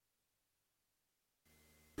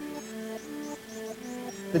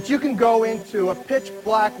that you can go into a pitch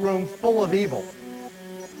black room full of evil,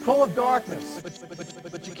 full of darkness,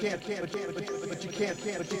 but you can't see the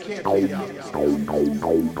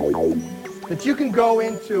opposite. That you can go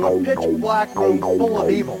into a pitch black room full of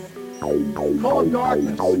evil, full of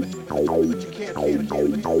darkness, but you can't see the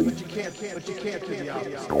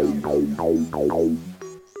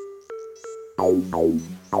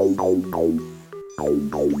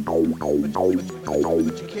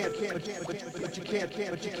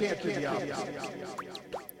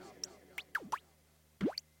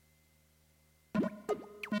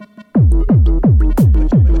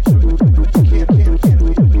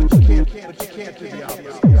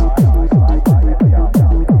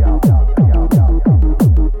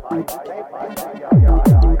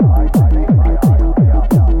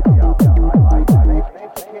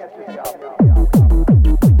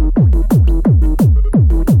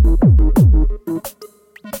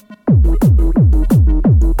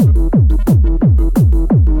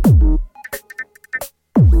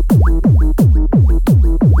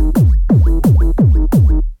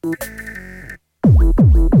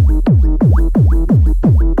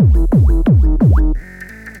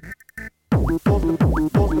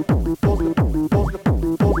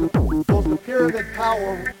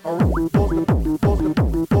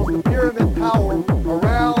pyramid power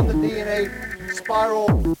around the DNA spiral,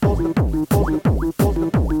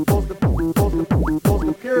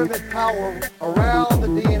 pyramid power around the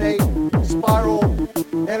DNA spiral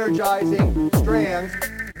energizing strands.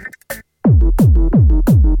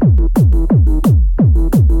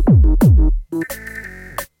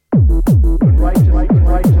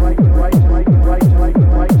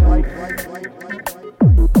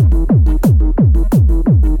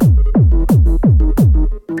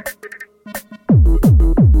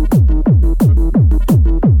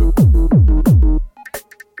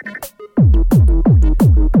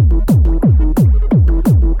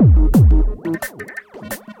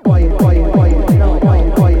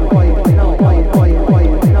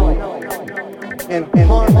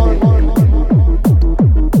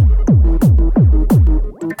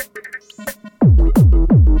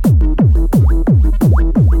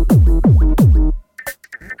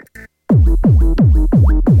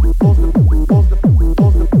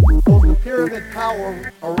 Pyramid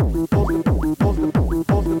power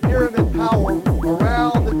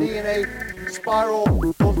around the DNA spiral,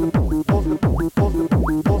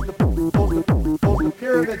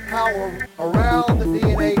 pyramid power around the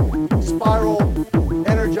DNA spiral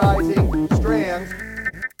energizing strands.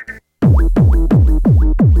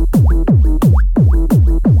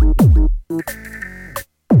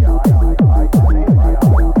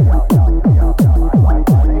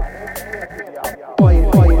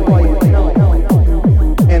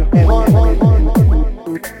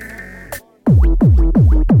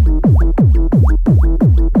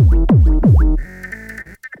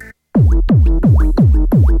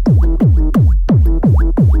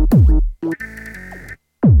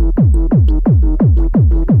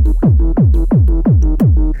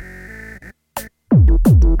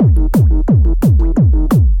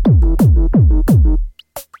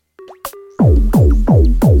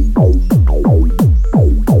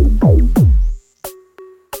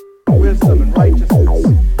 Wisdom and righteousness,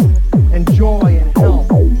 and joy and health,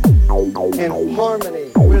 and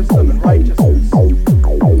harmony. Wisdom and righteousness,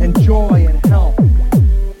 and joy and health,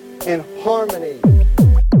 and harmony.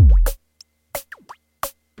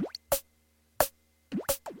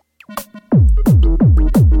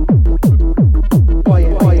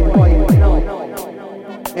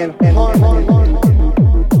 And harmony.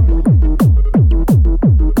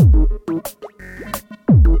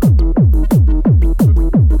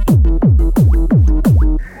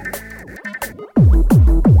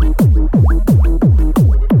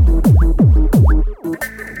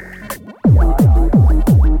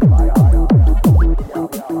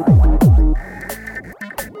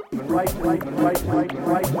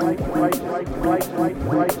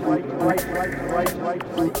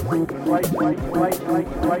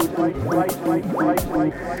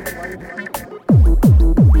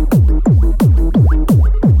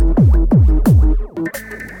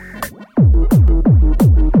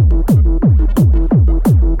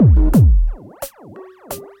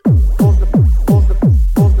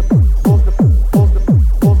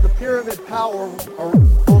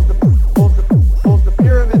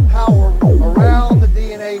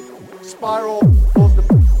 Spiral,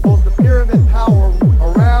 both the pyramid power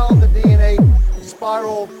around the DNA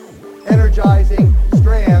spiral energizing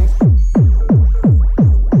strands.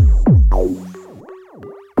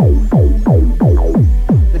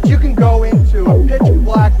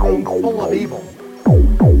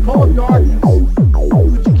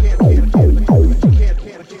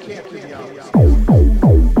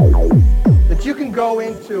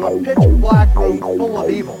 into a pitch black room full of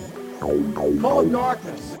evil, full of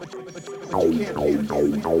darkness. But you can't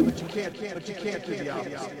do the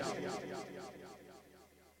opposite.